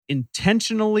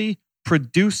intentionally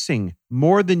producing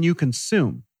more than you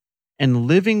consume and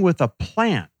living with a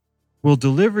plan will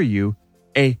deliver you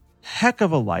a heck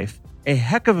of a life, a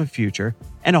heck of a future,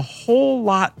 and a whole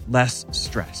lot less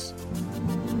stress.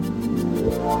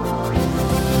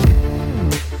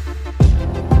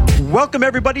 Welcome,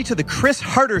 everybody, to the Chris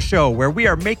Harder Show, where we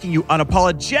are making you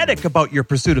unapologetic about your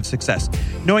pursuit of success,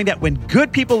 knowing that when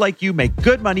good people like you make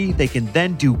good money, they can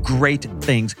then do great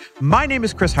things. My name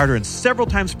is Chris Harder, and several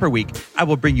times per week, I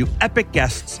will bring you epic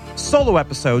guests, solo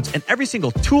episodes, and every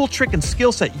single tool, trick, and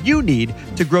skill set you need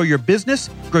to grow your business,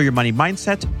 grow your money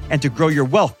mindset, and to grow your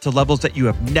wealth to levels that you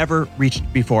have never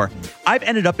reached before. I've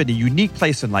ended up in a unique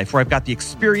place in life where I've got the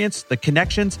experience, the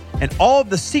connections, and all of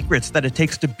the secrets that it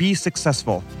takes to be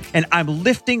successful. And I'm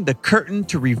lifting the curtain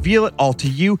to reveal it all to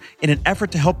you in an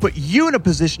effort to help put you in a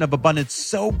position of abundance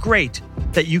so great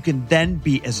that you can then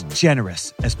be as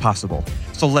generous as possible.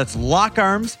 So let's lock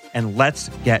arms and let's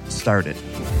get started.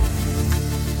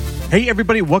 Hey,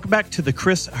 everybody, welcome back to the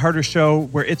Chris Harder Show,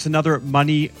 where it's another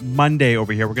Money Monday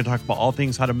over here. We're going to talk about all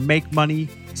things how to make money,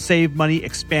 save money,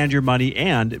 expand your money,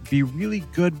 and be really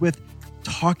good with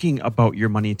talking about your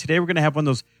money. Today, we're going to have one of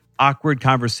those awkward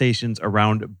conversations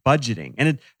around budgeting.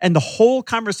 And the whole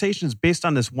conversation is based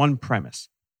on this one premise.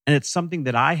 And it's something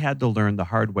that I had to learn the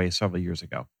hard way several years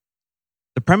ago.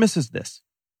 The premise is this: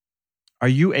 are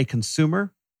you a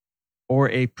consumer or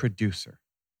a producer?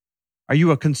 Are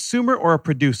you a consumer or a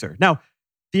producer? Now,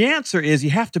 the answer is you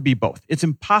have to be both. It's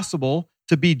impossible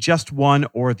to be just one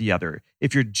or the other.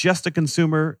 If you're just a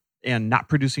consumer and not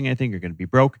producing anything, you're going to be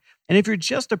broke. And if you're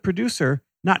just a producer,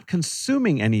 not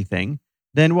consuming anything,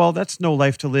 then, well, that's no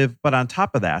life to live. But on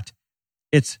top of that,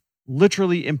 it's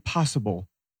literally impossible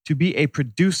to be a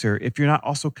producer if you're not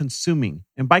also consuming.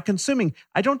 And by consuming,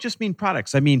 I don't just mean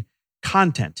products, I mean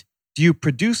content. Do you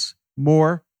produce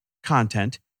more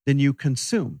content than you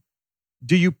consume?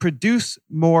 Do you produce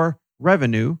more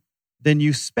revenue than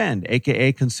you spend,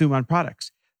 aka consume on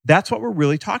products? That's what we're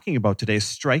really talking about today,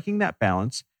 striking that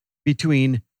balance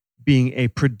between being a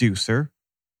producer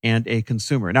and a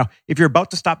consumer. Now, if you're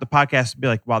about to stop the podcast and be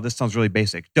like, wow, this sounds really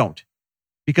basic, don't.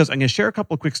 Because I'm going to share a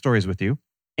couple of quick stories with you,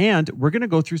 and we're going to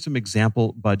go through some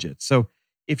example budgets. So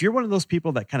if you're one of those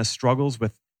people that kind of struggles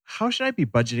with, how should I be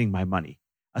budgeting my money?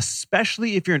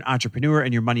 Especially if you're an entrepreneur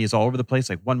and your money is all over the place,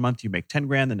 like 1 month you make 10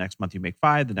 grand, the next month you make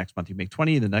 5, the next month you make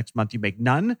 20, the next month you make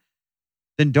none,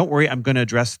 then don't worry, I'm going to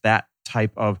address that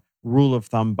type of rule of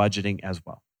thumb budgeting as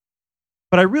well.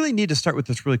 But I really need to start with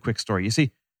this really quick story. You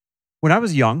see, when I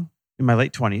was young, in my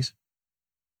late 20s,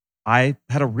 I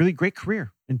had a really great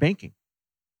career in banking.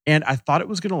 And I thought it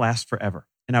was going to last forever.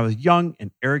 And I was young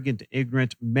and arrogant and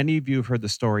ignorant. Many of you have heard the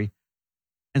story.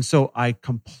 And so I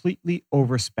completely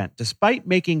overspent. Despite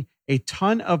making a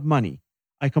ton of money,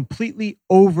 I completely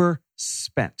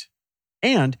overspent.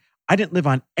 And I didn't live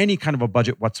on any kind of a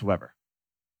budget whatsoever.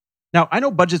 Now, I know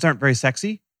budgets aren't very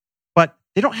sexy, but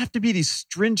they don't have to be these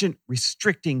stringent,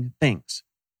 restricting things.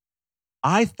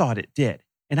 I thought it did,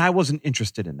 and I wasn't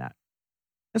interested in that.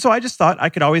 And so I just thought I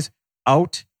could always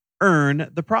out-earn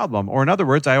the problem. Or in other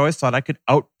words, I always thought I could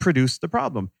outproduce the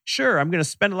problem. Sure, I'm going to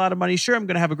spend a lot of money. Sure, I'm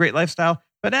going to have a great lifestyle.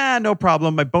 But no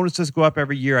problem. My bonuses go up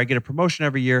every year. I get a promotion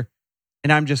every year.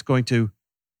 And I'm just going to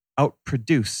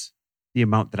outproduce the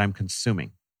amount that I'm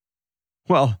consuming.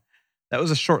 Well, that was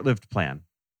a short-lived plan.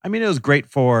 I mean, it was great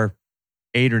for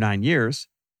 8 or 9 years.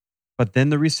 But then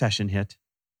the recession hit.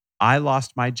 I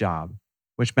lost my job,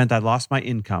 which meant I lost my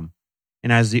income.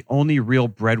 And I was the only real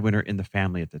breadwinner in the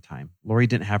family at the time. Lori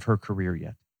didn't have her career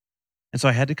yet. And so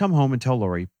I had to come home and tell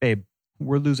Lori, babe,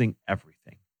 we're losing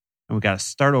everything. And we got to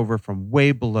start over from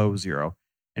way below zero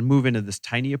and move into this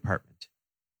tiny apartment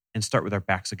and start with our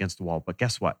backs against the wall. But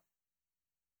guess what?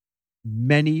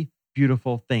 Many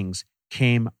beautiful things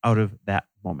came out of that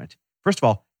moment. First of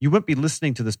all, you wouldn't be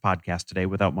listening to this podcast today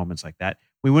without moments like that.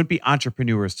 We wouldn't be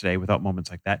entrepreneurs today without moments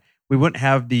like that. We wouldn't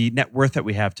have the net worth that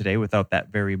we have today without that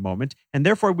very moment. And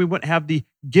therefore, we wouldn't have the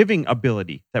giving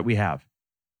ability that we have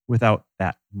without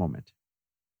that moment.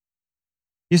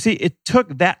 You see, it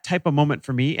took that type of moment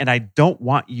for me, and I don't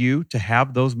want you to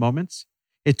have those moments.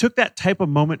 It took that type of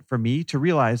moment for me to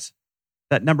realize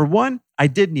that, number one, I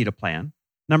did need a plan.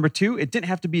 Number two, it didn't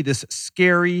have to be this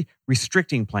scary,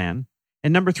 restricting plan.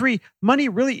 And number three, money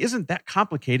really isn't that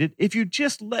complicated if you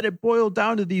just let it boil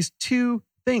down to these two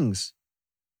things.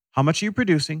 How much are you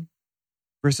producing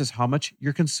versus how much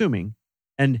you're consuming,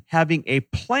 and having a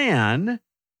plan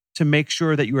to make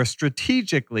sure that you are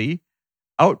strategically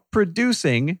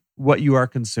outproducing what you are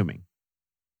consuming.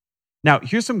 Now,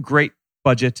 here's some great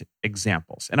budget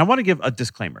examples. And I want to give a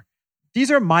disclaimer.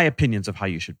 These are my opinions of how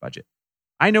you should budget.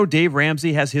 I know Dave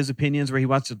Ramsey has his opinions where he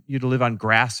wants you to live on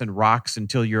grass and rocks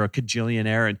until you're a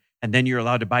cajillionaire and then you're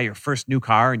allowed to buy your first new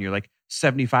car and you're like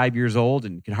 75 years old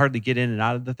and can hardly get in and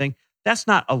out of the thing. That's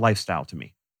not a lifestyle to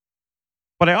me.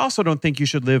 But I also don't think you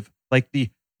should live like the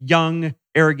young,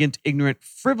 arrogant, ignorant,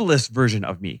 frivolous version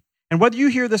of me. And whether you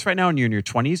hear this right now and you're in your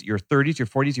 20s, your 30s, your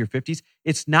 40s, your 50s,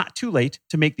 it's not too late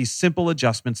to make these simple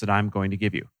adjustments that I'm going to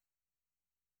give you.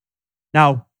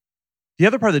 Now, the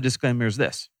other part of the disclaimer is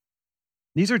this.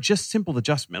 These are just simple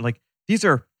adjustments. Like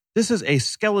this is a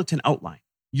skeleton outline.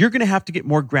 You're going to have to get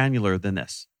more granular than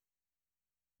this.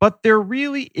 But there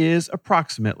really is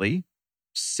approximately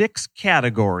 6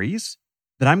 categories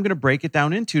that I'm going to break it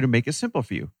down into to make it simple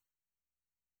for you.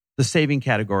 The saving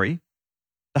category,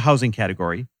 the housing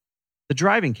category, the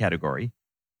driving category,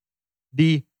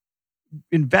 the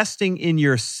investing in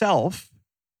yourself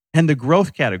and the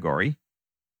growth category,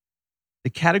 the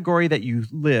category that you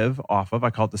live off of, I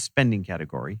call it the spending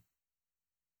category,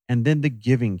 and then the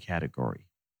giving category.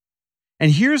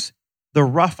 And here's the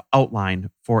rough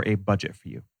outline for a budget for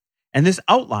you. And this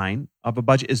outline of a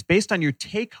budget is based on your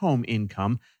take-home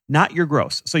income, not your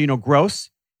gross. So, gross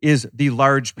is the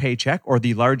large paycheck or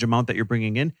the large amount that you're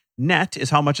bringing in. Net is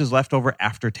how much is left over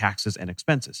after taxes and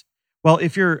expenses. Well,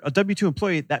 if you're a W-2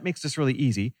 employee, that makes this really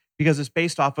easy because it's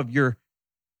based off of your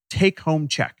take-home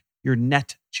check, your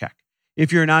net check.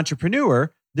 If you're an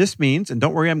entrepreneur, this means, and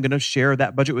don't worry, I'm going to share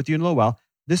that budget with you in a little while.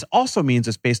 This also means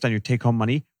it's based on your take-home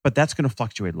money, but that's going to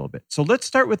fluctuate a little bit. So let's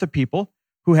start with the people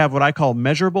who have what I call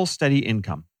measurable steady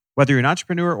income. Whether you're an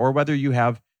entrepreneur or whether you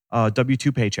have a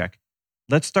W-2 paycheck,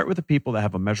 let's start with the people that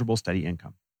have a measurable steady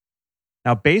income.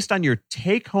 Now, based on your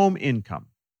take-home income,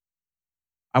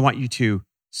 I want you to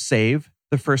save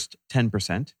the first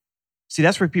 10%. See,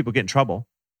 that's where people get in trouble.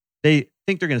 They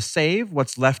think they're going to save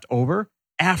what's left over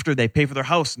after they pay for their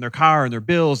house and their car and their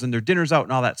bills and their dinners out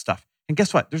and all that stuff. And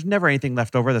guess what? There's never anything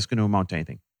left over that's going to amount to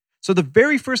anything. So the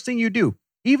very first thing you do,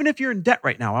 even if you're in debt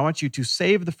right now, I want you to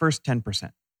save the first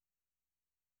 10%.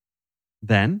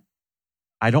 Then,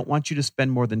 I don't want you to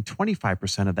spend more than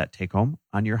 25% of that take-home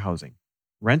on your housing.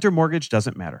 Rent or mortgage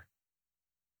doesn't matter.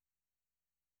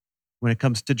 When it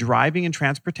comes to driving and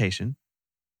transportation,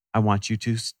 I want you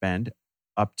to spend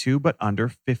up to but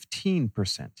under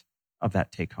 15% of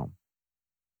that take-home.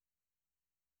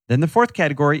 Then the fourth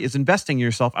category is investing in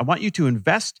yourself. I want you to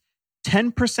invest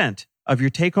 10% of your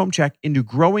take-home check into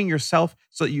growing yourself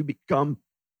so that you become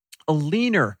a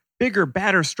leaner, bigger,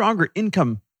 badder, stronger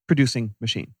income-producing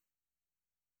machine.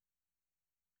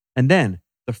 And then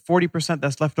the 40%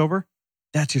 that's left over,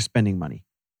 that's your spending money.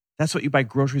 That's what you buy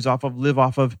groceries off of, live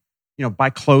off of,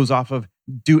 buy clothes off of,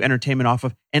 do entertainment off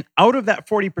of. And out of that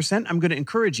 40%, I'm going to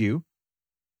encourage you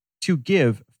to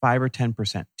give 5 or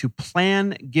 10%, to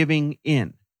plan giving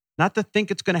in. Not to think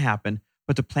it's going to happen,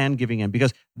 but to plan giving in.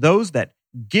 Because those that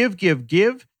give,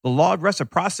 the law of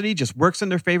reciprocity just works in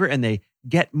their favor and they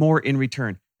get more in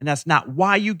return. And that's not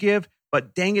why you give,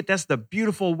 but dang it, that's the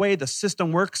beautiful way the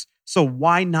system works. So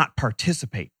why not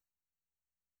participate?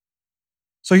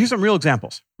 So here's some real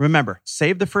examples. Remember,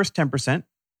 save the first 10%,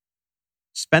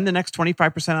 spend the next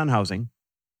 25% on housing,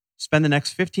 spend the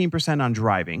next 15% on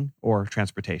driving or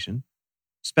transportation,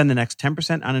 spend the next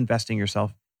 10% on investing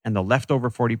yourself, and the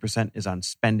leftover 40% is on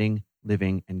spending,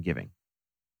 living, and giving.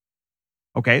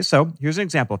 Okay, so here's an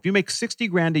example. If you make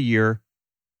 $60,000 a year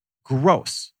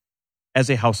gross as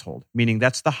a household, meaning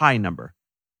that's the high number.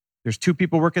 There's 2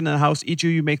 people working in the house. Each of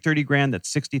you make $30,000.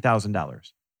 That's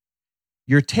 $60,000.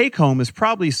 Your take home is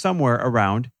probably somewhere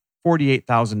around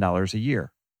 $48,000 a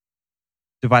year.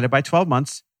 Divided by 12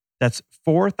 months, that's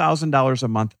 $4,000 a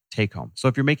month take home. So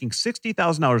if you're making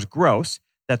 $60,000 gross,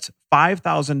 that's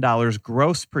 $5,000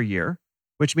 gross per year,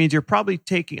 which means you're probably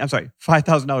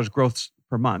 $5,000 gross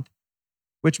per month,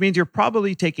 which means you're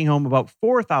probably taking home about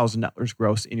 $4,000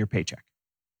 gross in your paycheck.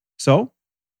 So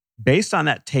based on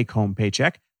that take-home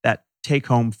paycheck, that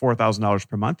take-home $4,000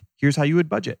 per month, here's how you would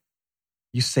budget.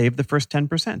 You save the first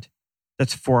 10%.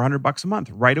 That's $400 a month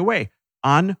right away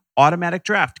on automatic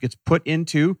draft. Gets put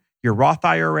into your Roth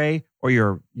IRA or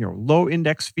your low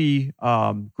index fee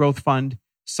growth fund,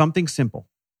 something simple.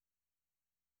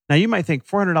 Now you might think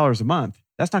 $400 a month,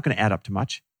 that's not going to add up to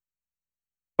much.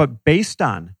 But based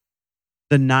on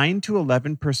the 9 to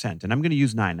 11%, and I'm going to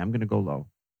use 9, I'm going to go low,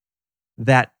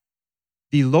 that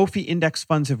the low fee index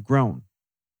funds have grown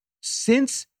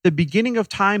since the beginning of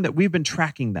time that we've been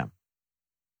tracking them.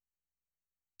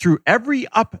 Through every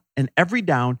up and every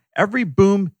down, every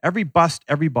boom, every bust,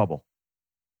 every bubble,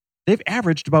 they've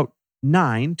averaged about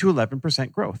 9 to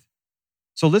 11% growth.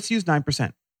 So let's use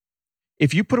 9%.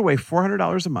 If you put away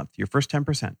 $400 a month, your first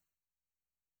 10%,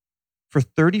 for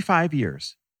 35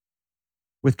 years,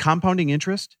 with compounding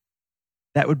interest,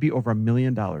 that would be over $1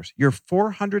 million. Your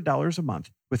 $400 a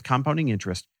month with compounding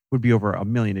interest would be over $1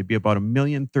 million. It'd be about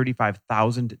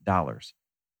 $1,035,000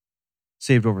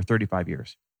 saved over 35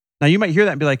 years. Now you might hear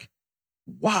that and be like,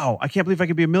 wow, I can't believe I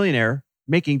could be a millionaire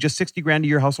making just 60 grand a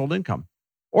year household income.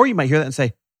 Or you might hear that and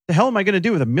say, the hell am I going to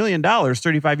do with $1 million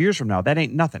 35 years from now? That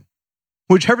ain't nothing.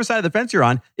 Whichever side of the fence you're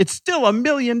on, it's still $1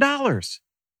 million.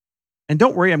 And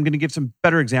don't worry, I'm going to give some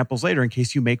better examples later in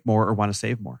case you make more or want to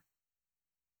save more.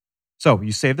 So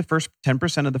you save the first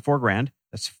 10% of the $4,000.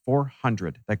 That's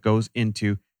 $400 that goes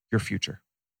into your future.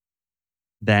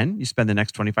 Then you spend the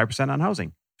next 25% on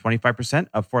housing. 25%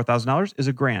 of $4,000 is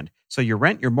 $1,000. So your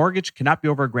rent, your mortgage cannot be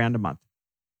over $1,000 a month.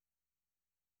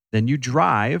 Then you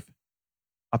drive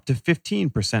up to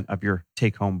 15% of your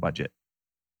take-home budget.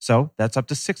 So that's up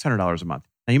to $600 a month.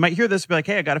 Now you might hear this and be like,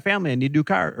 hey, I got a family, I need a new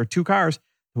car or 2 cars.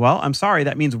 Well, I'm sorry,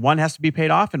 that means one has to be paid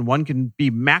off and one can be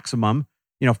maximum,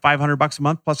 $500 a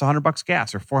month plus $100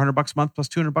 gas, or $400 a month plus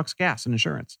 $200 gas and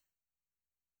insurance.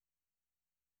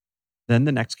 Then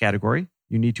the next category,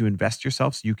 you need to invest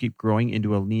yourself so you keep growing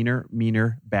into a leaner,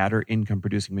 meaner, badder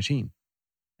income-producing machine.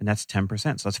 And that's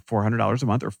 10%. So that's $400 a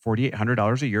month or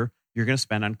 $4,800 a year you're going to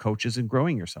spend on coaches and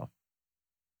growing yourself.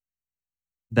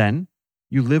 Then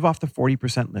you live off the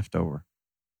 40% leftover.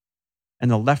 And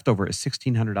the leftover is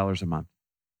 $1,600 a month.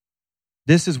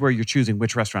 This is where you're choosing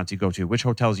which restaurants you go to, which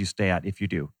hotels you stay at if you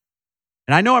do.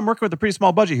 And I know I'm working with a pretty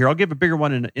small budget here. I'll give a bigger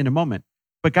one in a moment.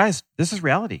 But guys, this is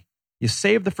reality. You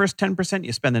save the first 10%,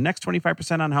 you spend the next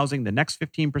 25% on housing, the next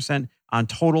 15% on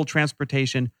total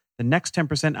transportation, the next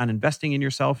 10% on investing in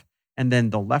yourself, and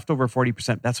then the leftover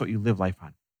 40%, that's what you live life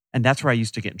on. And that's where I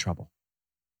used to get in trouble.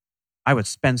 I would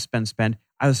spend.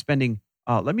 I was spending,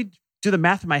 let me do the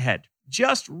math in my head.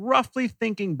 Just roughly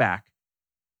thinking back,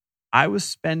 I was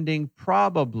spending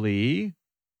probably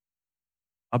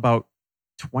about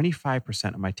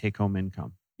 25% of my take-home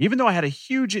income, even though I had a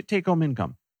huge take-home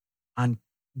income, on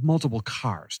multiple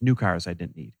cars, new cars I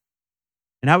didn't need.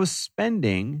 And I was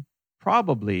spending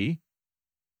probably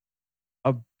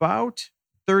about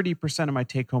 30% of my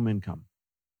take-home income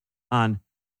on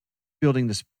building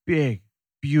this big,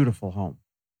 beautiful home.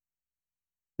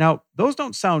 Now, those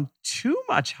don't sound too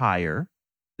much higher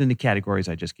than the categories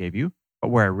I just gave you, but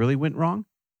where I really went wrong,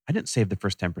 I didn't save the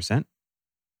first 10%.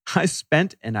 I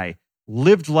spent and I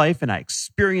lived life and I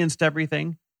experienced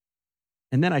everything.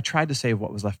 And then I tried to save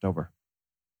what was left over.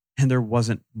 And there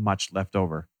wasn't much left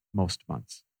over most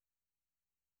months.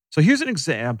 So here's an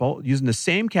example using the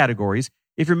same categories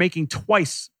if you're making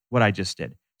twice what I just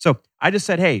did. So I just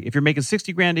said, hey, if you're making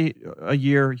 60 grand a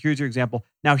year, here's your example.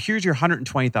 Now here's your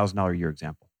 $120,000 a year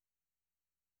example.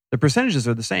 The percentages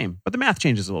are the same, but the math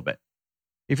changes a little bit.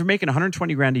 If you're making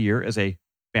 120 grand a year as a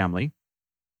family,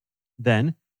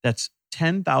 then that's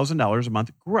 $10,000 a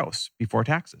month gross before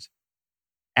taxes.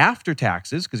 After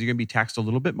taxes, because you're going to be taxed a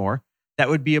little bit more, that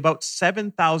would be about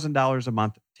 $7,000 a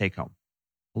month take home.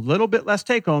 A little bit less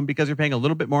take home because you're paying a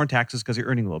little bit more in taxes because you're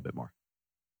earning a little bit more.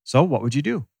 So what would you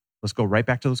do? Let's go right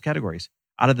back to those categories.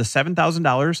 Out of the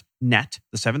 $7,000 net,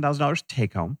 the $7,000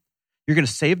 take home, you're going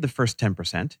to save the first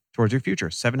 10% towards your future,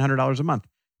 $700 a month.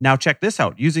 Now check this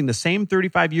out. Using the same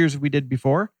 35 years we did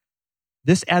before,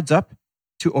 this adds up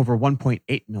to over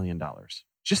 $1.8 million.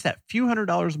 Just that few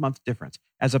 $100s a month difference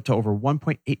adds up to over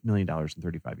 $1.8 million in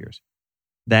 35 years.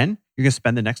 Then you're going to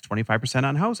spend the next 25%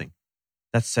 on housing.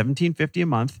 That's $1,750 a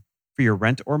month for your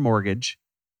rent or mortgage,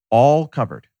 all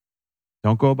covered.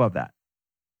 Don't go above that.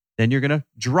 Then you're going to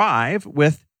drive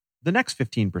with the next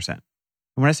 15%. And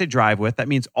when I say drive with, that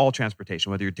means all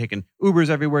transportation, whether you're taking Ubers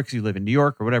everywhere because you live in New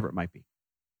York or whatever it might be.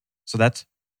 So that's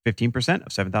 15% of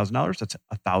 $7,000. That's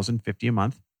 $1,050 a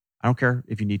month. I don't care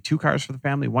if you need 2 cars for the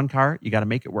family, 1 car, you got to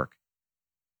make it work.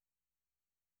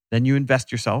 Then you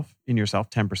invest in yourself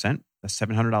 10%. That's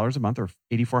 $700 a month or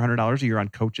 $8,400 a year on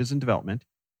coaches and development.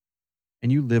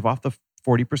 And you live off the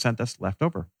 40% that's left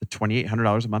over, the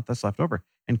 $2,800 a month that's left over.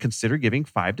 And consider giving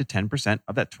 5 to 10%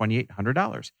 of that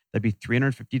 $2,800. That'd be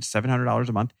 $350 to $700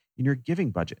 a month in your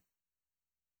giving budget.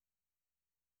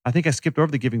 I think I skipped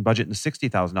over the giving budget in the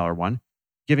 $60,000 one.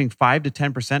 Giving 5 to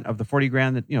 10% of the 40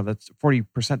 grand that's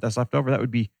 40% that's left over, that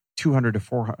would be $200 to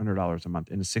 $400 a month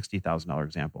in a $60,000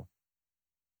 example.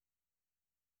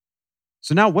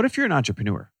 So now what if you're an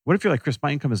entrepreneur? What if you're like, Chris,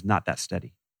 my income is not that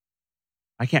steady?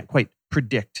 I can't quite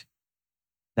predict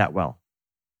that well.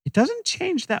 It doesn't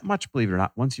change that much, believe it or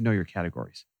not, once you know your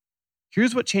categories.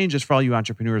 Here's what changes for all you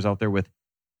entrepreneurs out there with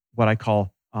what I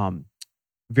call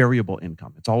variable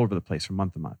income. It's all over the place from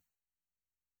month to month.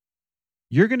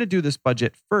 You're going to do this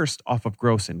budget first off of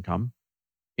gross income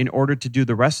in order to do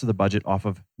the rest of the budget off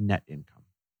of net income.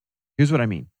 Here's what I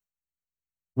mean.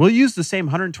 We'll use the same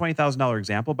 $120,000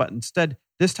 example, but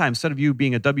this time, instead of you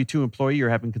being a W-2 employee, you're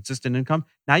having consistent income.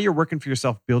 Now you're working for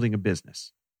yourself, building a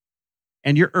business.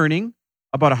 And you're earning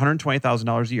about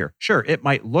 $120,000 a year. Sure, it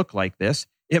might look like this.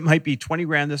 It might be 20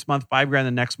 grand this month, 5 grand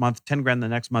the next month, 10 grand the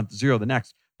next month, 0 the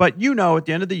next. But at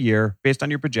the end of the year, based on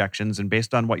your projections and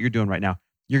based on what you're doing right now,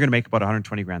 you're going to make about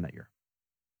 120 grand that year.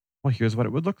 Well, here's what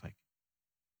it would look like.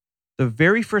 The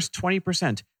very first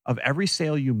 20% of every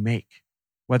sale you make,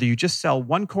 whether you just sell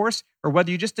one course or whether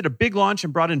you just did a big launch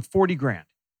and brought in 40 grand,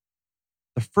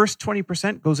 the first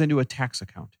 20% goes into a tax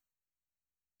account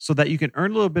so that you can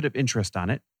earn a little bit of interest on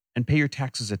it and pay your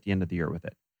taxes at the end of the year with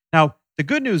it. Now, the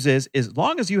good news is as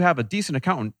long as you have a decent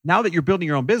accountant, now that you're building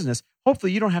your own business,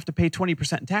 hopefully you don't have to pay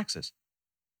 20% in taxes.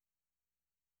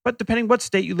 But depending what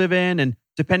state you live in and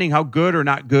depending how good or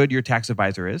not good your tax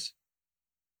advisor is,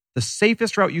 the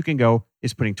safest route you can go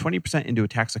is putting 20% into a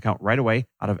tax account right away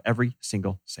out of every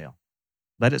single sale.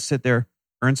 Let it sit there,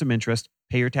 earn some interest,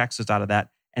 pay your taxes out of that,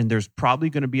 and there's probably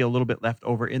going to be a little bit left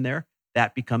over in there.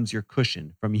 That becomes your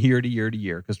cushion from year to year to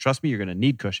year, because trust me, you're going to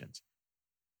need cushions.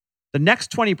 The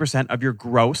next 20% of your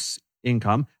gross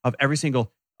income of every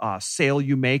single sale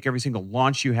you make, every single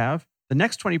launch you have, the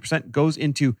next 20% goes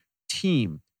into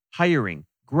team, hiring,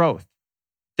 growth,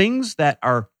 things that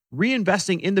are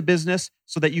reinvesting in the business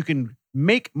so that you can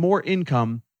make more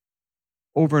income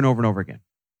over and over and over again.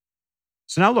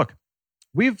 So now look,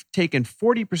 we've taken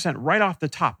 40% right off the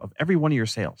top of every one of your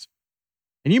sales.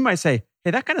 And you might say,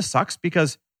 hey, that kind of sucks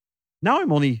because now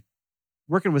I'm only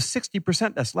working with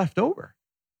 60% that's left over.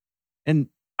 And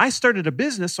I started a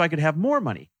business so I could have more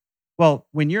money. Well,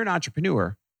 when you're an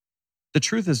entrepreneur, the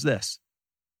truth is this.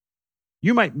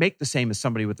 You might make the same as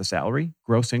somebody with a salary,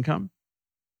 gross income.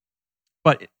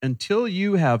 But until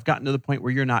you have gotten to the point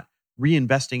where you're not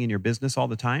reinvesting in your business all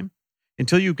the time,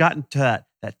 until you've gotten to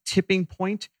that tipping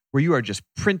point where you are just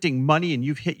printing money and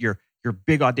you've hit your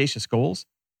big audacious goals,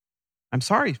 I'm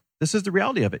sorry, this is the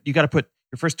reality of it. You got to put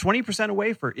your first 20%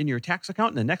 away in your tax account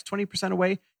and the next 20%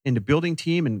 away into building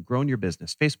team and growing your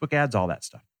business, Facebook ads, all that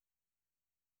stuff.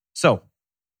 So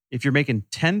if you're making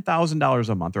 $10,000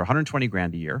 a month or 120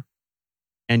 grand a year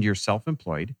and you're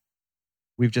self-employed,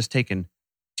 we've just taken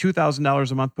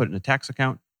 $2,000 a month, put it in a tax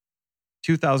account,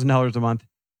 $2,000 a month,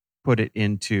 put it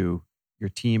into your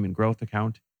team and growth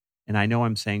account. And I know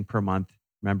I'm saying per month.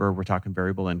 Remember, we're talking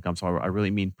variable income. So I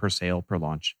really mean per sale, per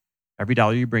launch. Every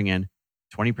dollar you bring in,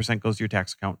 20% goes to your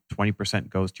tax account, 20%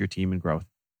 goes to your team and growth.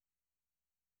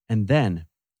 And then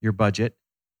your budget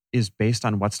is based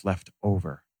on what's left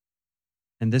over.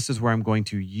 And this is where I'm going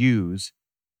to use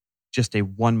just a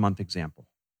 1 month example.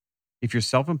 If you're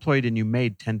self-employed and you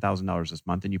made $10,000 this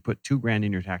month and you put $2 grand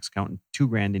in your tax account and $2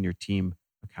 grand in your team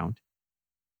account,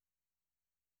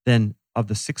 then of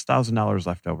the $6,000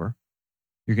 left over,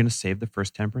 you're going to save the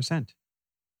first 10%.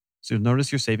 So you'll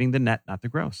notice you're saving the net, not the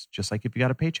gross, just like if you got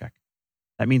a paycheck.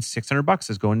 That means $600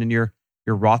 is going in your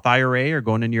Roth IRA or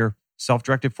going in your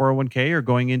self-directed 401k or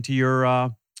going into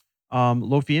your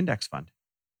low-fee index fund.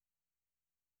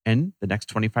 And the next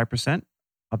 25%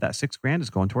 of that $6 grand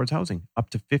is going towards housing, up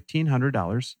to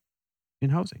 $1,500 in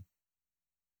housing.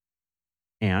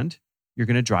 And you're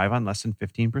going to drive on less than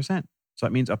 15%. So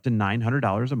that means up to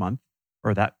 $900 a month,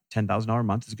 or that $10,000 a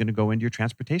month is going to go into your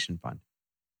transportation fund.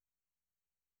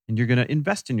 And you're going to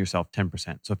invest in yourself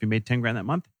 10%. So if you made 10 grand that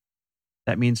month,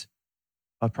 that means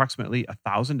approximately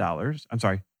 $1,000. I'm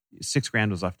sorry, 6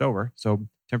 grand was left over. So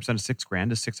 10% of 6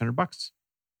 grand is $600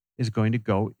 is going to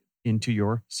go into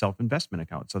your self-investment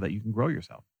account so that you can grow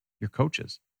yourself, your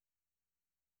coaches.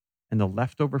 And the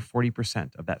leftover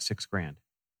 40% of that 6 grand,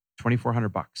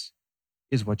 $2,400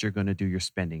 is what you're going to do your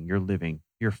spending, your living,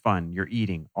 your fun, your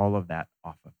eating, all of that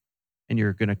off of. And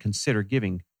you're going to consider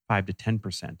giving 5 to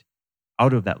 10%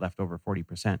 out of that leftover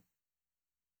 40%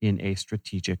 in a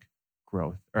strategic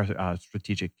growth or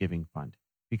strategic giving fund.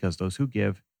 Because those who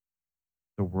give,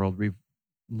 the world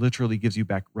literally gives you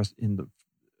back in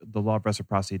the law of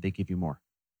reciprocity, they give you more.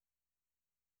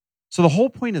 So the whole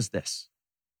point is this.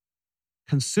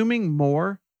 Consuming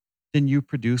more than you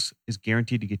produce is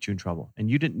guaranteed to get you in trouble. And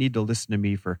you didn't need to listen to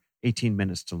me for 18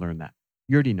 minutes to learn that.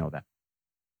 You already know that.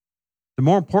 The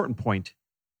more important point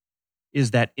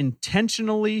is that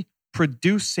intentionally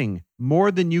producing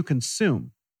more than you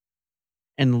consume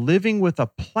and living with a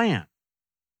plan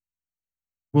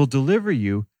will deliver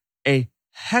you a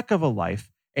heck of a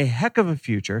life, a heck of a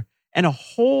future, and a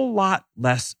whole lot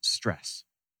less stress.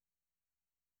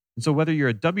 And so whether you're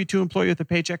a W-2 employee with a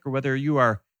paycheck or whether you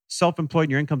are self-employed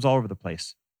and your income's all over the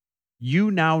place, you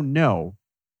now know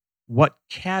what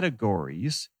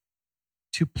categories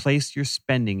to place your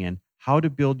spending in, how to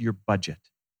build your budget.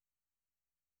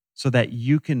 so that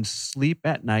you can sleep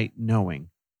at night knowing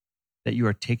that you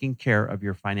are taking care of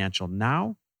your financial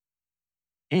now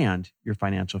and your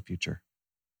financial future.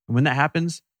 And when that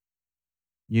happens,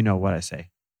 you know what I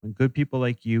say. When good people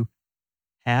like you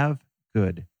have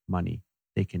good money,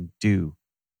 they can do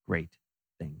great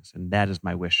things. And that is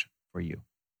my wish for you.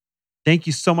 Thank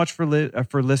you so much for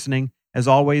listening. As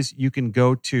always, you can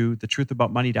go to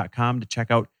thetruthaboutmoney.com to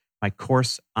check out my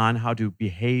course on how to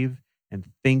behave and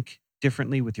think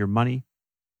differently with your money.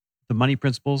 The Money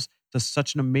Principles does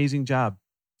such an amazing job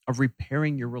of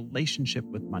repairing your relationship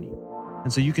with money.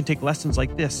 And so you can take lessons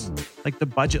like this, like the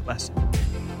budget lesson,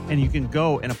 and you can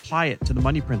go and apply it to the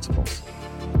Money Principles.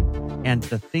 And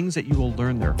the things that you will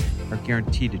learn there are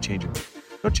guaranteed to change it.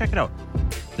 Go check it out.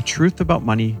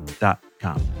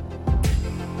 thetruthaboutmoney.com.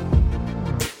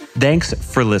 Thanks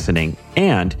for listening.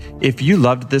 And if you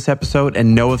loved this episode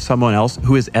and know of someone else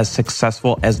who is as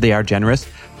successful as they are generous,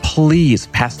 please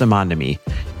pass them on to me.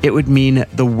 It would mean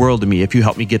the world to me if you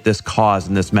help me get this cause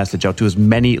and this message out to as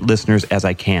many listeners as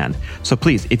I can. So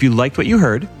please, if you liked what you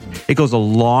heard, it goes a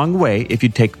long way if you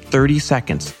take 30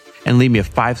 seconds and leave me a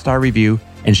 5-star review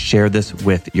and share this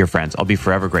with your friends. I'll be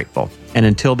forever grateful. And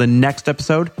until the next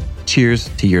episode, cheers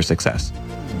to your success.